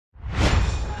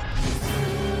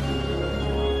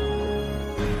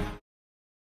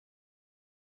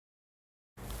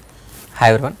Hi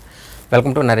everyone,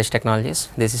 welcome to Naresh Technologies.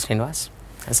 This is Srinivas.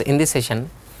 So in this session,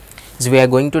 we are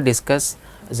going to discuss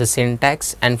the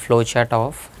syntax and flowchart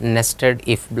of nested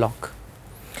if block.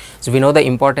 So we know the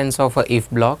importance of a if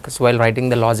block while writing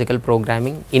the logical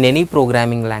programming in any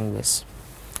programming language.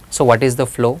 So what is the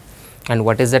flow and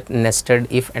what is that nested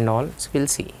if and all? So we'll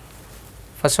see.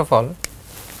 First of all,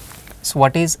 so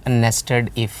what is a nested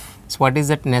if? So what is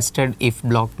that nested if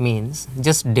block means?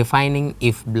 Just defining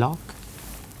if block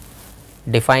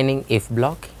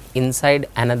inside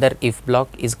another if block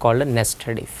is called a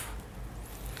nested if.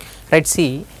 Right,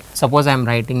 see, suppose I am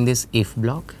writing this if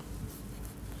block,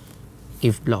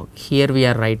 here we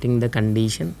are writing the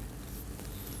condition,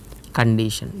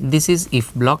 this is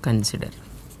if block, consider,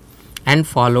 and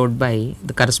followed by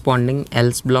the corresponding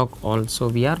else block also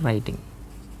we are writing,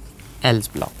 else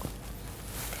block,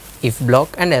 if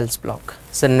block and else block.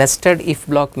 So nested if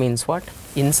block means what?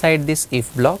 Inside this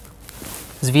if block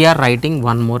we are writing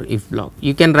one more if block.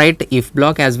 You can write if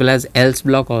block as well as else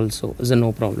block also, is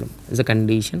no problem. Is a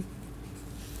condition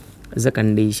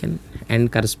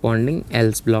and corresponding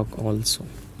else block also.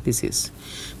 This is,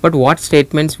 but what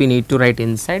statements we need to write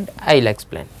inside, I will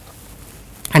explain.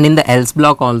 And in the else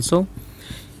block also,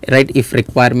 right, if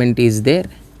requirement is there,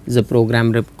 is a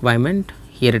program requirement,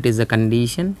 here it is a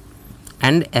condition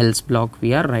and else block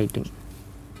we are writing,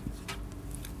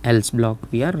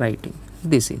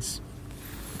 this is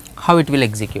how it will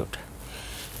execute.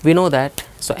 We know that,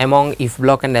 so among if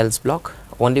block and else block,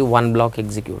 only one block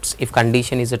executes. If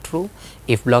condition is a true,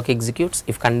 if block executes.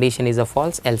 If condition is a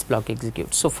false, else block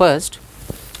executes. So first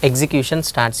execution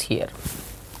starts here.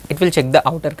 It will check the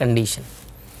outer condition.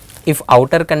 If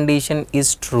outer condition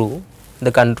is true,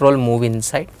 the control move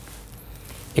inside.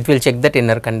 It will check that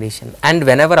inner condition, and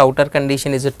whenever outer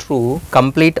condition is a true,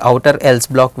 complete outer else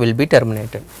block will be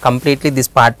terminated. Completely this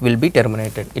part will be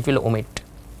terminated. It will omit.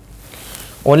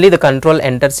 Only the control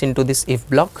enters into this if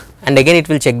block, and again it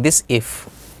will check this if.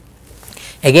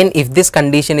 Again, if this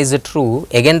condition is a true,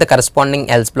 again the corresponding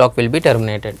else block will be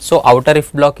terminated. So outer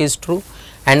if block is true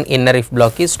and inner if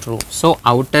block is true. So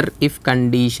outer if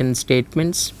condition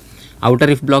statements, outer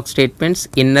if block statements,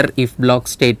 inner if block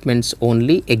statements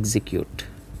only execute.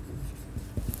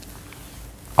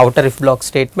 Outer if block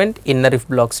statement, inner if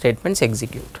block statements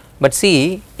execute. But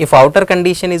see, if outer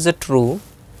condition is a true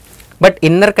but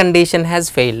inner condition has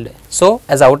failed, so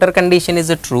as outer condition is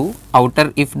a true,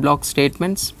 outer if block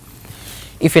statements,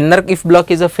 if inner if block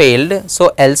is a failed,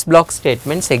 so else block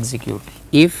statements execute.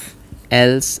 If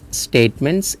else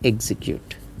statements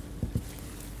execute,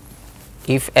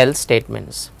 if else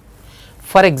statements.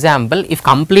 For example, if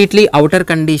completely outer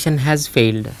condition has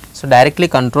failed, so directly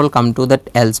control come to that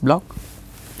else block,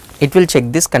 it will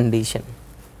check this condition.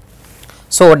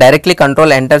 So directly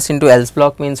control enters into else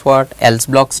block means what? Else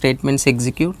block statements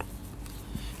execute,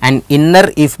 and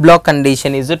inner if block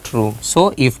condition is a true,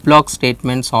 so if block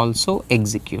statements also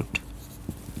execute.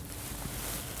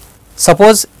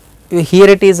 Suppose here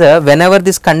it is a, whenever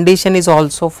this condition is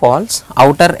also false,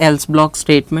 outer else block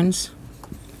statements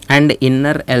and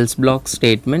inner else block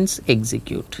statements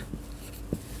execute.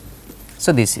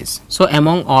 So this is, so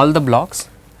among all the blocks,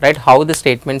 right, how the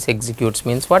statements executes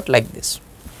means what? Like this.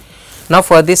 Now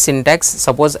for this syntax,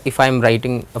 suppose if I am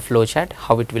writing a flowchart,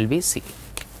 how it will be, see,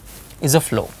 is a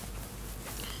flow.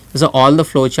 So all the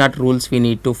flowchart rules we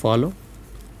need to follow.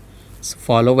 So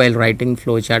follow while writing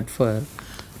flowchart for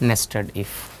nested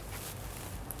if.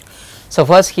 So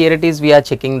first here it is, we are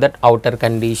checking that outer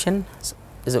condition.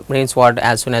 So means what?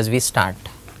 As soon as we start.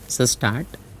 So start.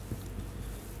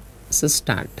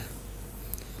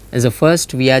 As a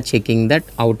first we are checking that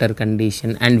outer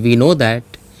condition, and we know that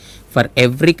for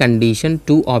every condition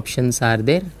two options are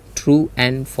there, true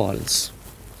and false.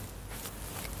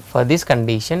 For this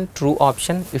condition, true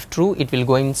option, if true it will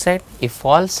go inside, if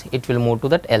false it will move to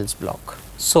that else block.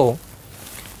 So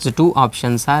two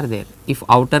options are there, if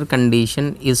outer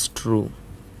condition is true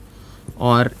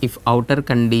or if outer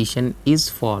condition is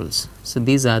false. So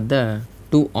these are the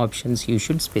two options you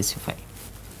should specify.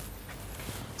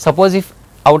 Suppose if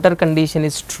outer condition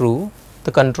is true,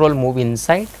 the control move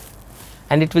inside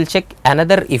and it will check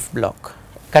another if block,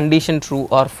 condition true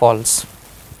or false.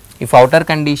 If outer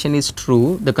condition is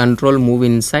true, the control move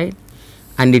inside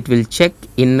and it will check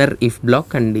inner if block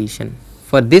condition.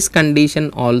 For this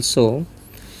condition also,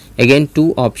 again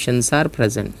two options are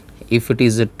present, if it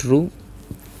is a true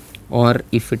or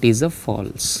if it is a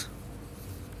false.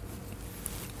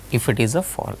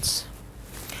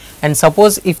 And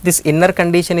suppose if this inner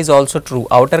condition is also true,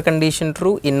 outer condition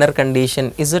true, inner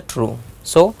condition is a true,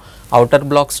 so outer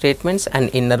block statements and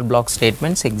inner block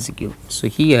statements execute. So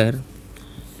here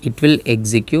it will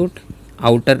execute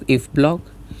outer if block,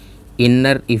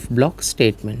 inner if block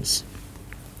statements.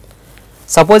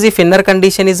 Suppose if inner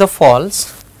condition is a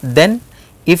false, then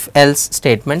if else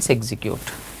statements execute.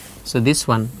 So this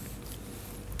one,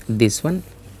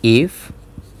 if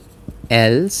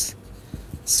else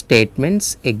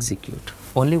statements execute,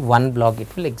 only one block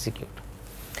it will execute.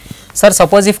 Sir,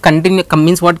 suppose if continue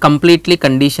means what, completely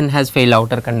condition has failed,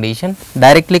 outer condition,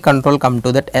 directly control come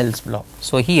to that else block.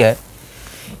 So here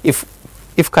if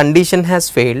condition has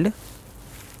failed,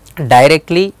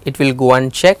 directly it will go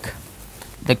and check,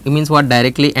 that means what,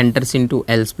 directly enters into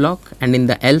else block, and in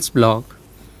the else block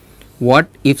what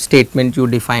if statement you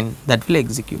define, that will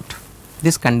execute.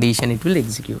 This condition it will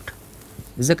execute.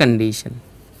 This is a condition,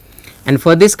 and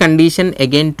for this condition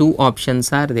again two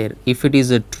options are there. If it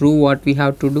is a true, what we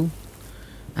have to do,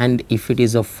 and if it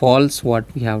is a false, what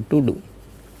we have to do.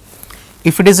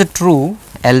 If it is a true,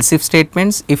 else if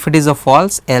statements, if it is a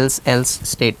false, else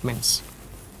statements.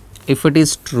 If it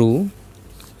is true,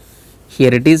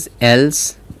 here it is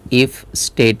else if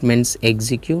statements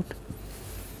execute,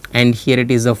 and here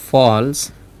it is a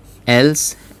false,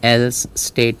 else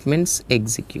statements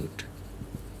execute.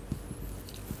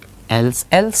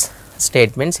 Else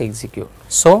statements execute.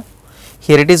 So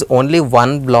here it is only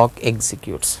one block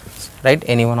executes, right,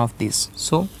 any one of these.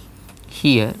 So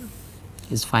here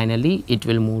is finally it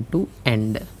will move to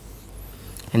end,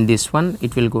 and this one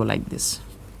it will go like this,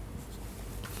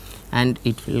 and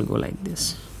it will go like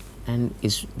this, and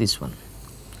is this one.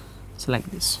 So like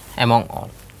this among all.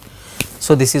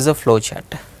 So this is a flow chart,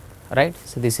 right.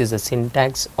 So this is a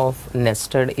syntax of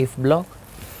nested if block,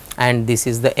 and this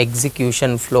is the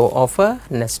execution flow of a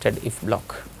nested if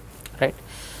block, right.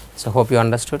 So hope you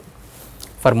understood.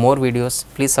 For more videos,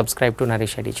 please subscribe to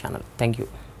Naresh ID channel. Thank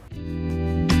you.